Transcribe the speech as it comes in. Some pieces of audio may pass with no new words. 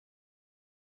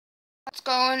What's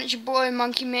going on? It's your boy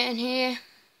Monkey Man here.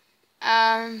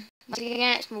 Once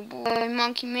again, it's my boy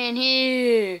Monkey Man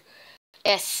here.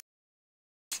 Yes.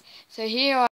 So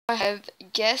here I have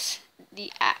Guess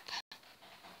the App.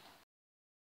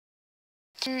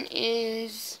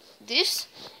 Is this,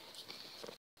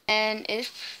 and I'm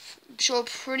sure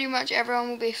pretty much everyone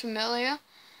will be familiar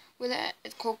with it.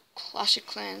 It's called Clash of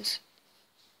Clans.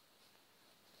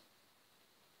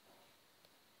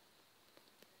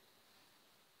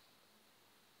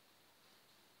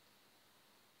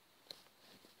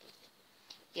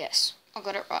 Yes, I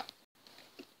got it right.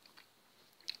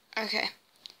 Okay.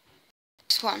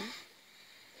 This one.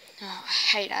 Oh,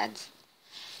 I hate ads.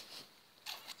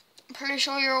 I'm pretty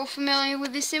sure you're all familiar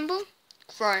with this symbol.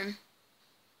 Chrome.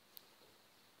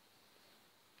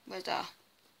 Where's that?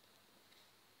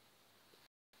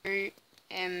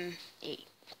 O-M-E.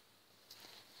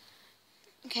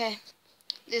 Okay.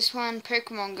 This one,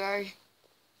 Pokemon Go.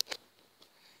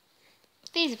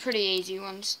 These are pretty easy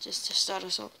ones, just to start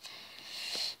us off.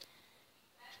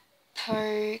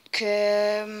 Pokemon.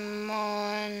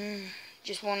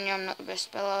 Just warning you, I'm not the best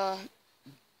speller.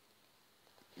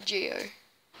 Geo.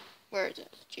 Where is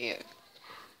it? Geo.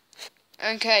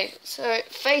 Okay, so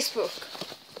Facebook.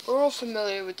 We're all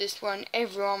familiar with this one.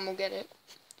 Everyone will get it.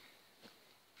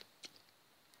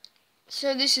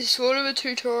 So this is sort of a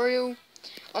tutorial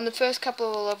on the first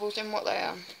couple of levels and what they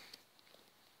are.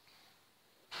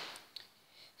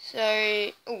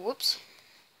 So, oh, whoops.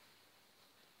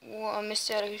 What I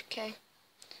missed out, okay.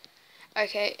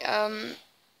 Okay,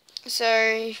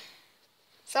 so,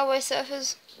 Subway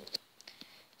Surfers.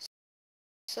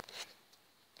 So,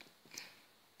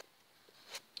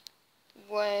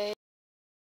 where's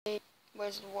the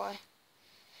Y?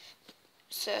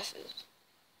 Surfers.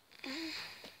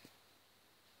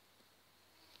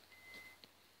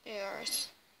 Yes.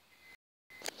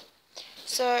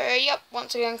 So, yep,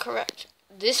 once again correct.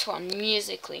 This one,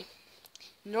 Musically.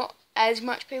 Not as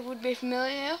much people would be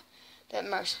familiar, but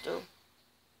most do.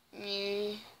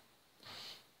 Music.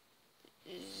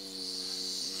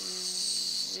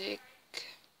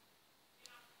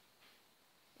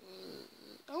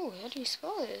 Oh, how do you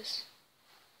spell this?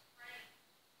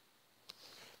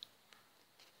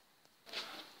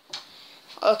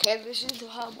 Okay, this is the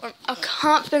hard one. I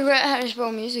can't figure out how to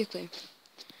spell Musically.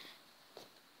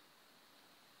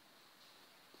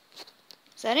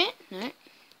 Is that it? No.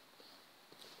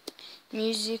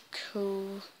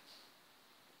 Musical.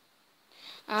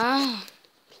 Ah.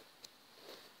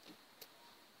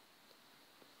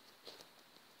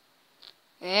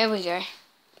 There we go. I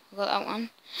got that one.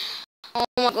 Oh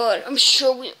my god, I'm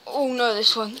sure we all know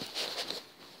this one.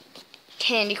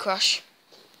 Candy Crush.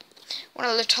 One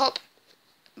of the top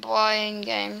buying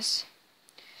games.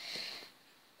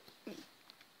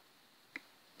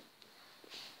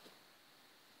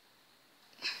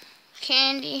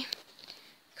 Candy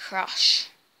Crush.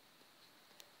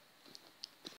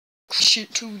 Crush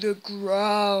it to the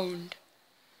ground.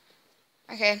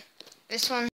 Okay, this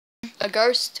one, a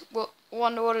ghost.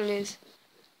 Wonder what it is.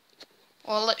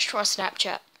 Well, let's try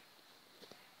Snapchat.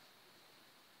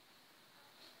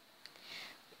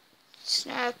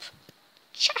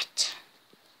 Snapchat.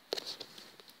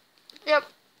 Yep.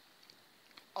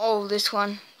 Oh, this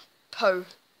one. Poo.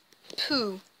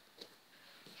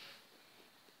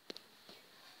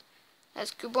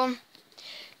 That's a good one.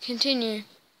 Continue.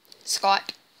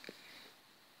 Skype.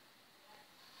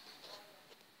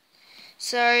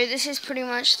 So this is pretty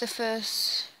much the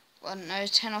first, I don't know,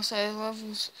 10 or so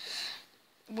levels.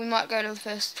 We might go to the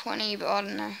first 20, but I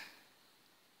don't know.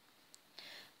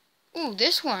 Ooh,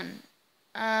 this one.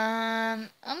 I'm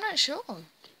not sure.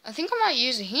 I think I might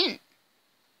use a hint.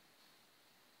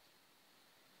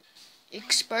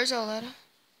 Exposure letter.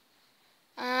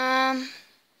 I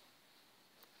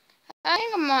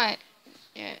think I might.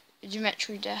 Yeah,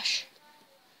 Geometry Dash.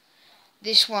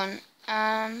 This one.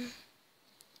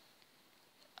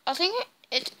 I think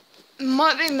it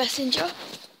might be Messenger.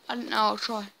 I don't know. I'll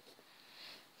try.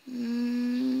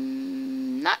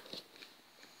 No.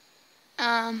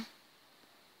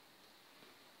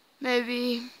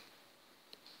 Maybe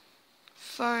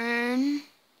phone.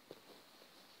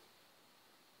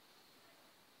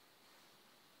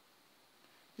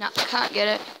 No, I can't get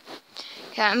it.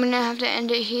 Okay, I'm gonna have to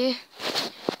end it here.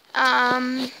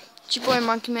 It's your boy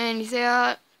Monkey Man. He's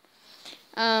out.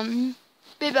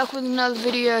 Be back with another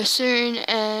video soon,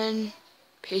 and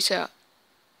peace out.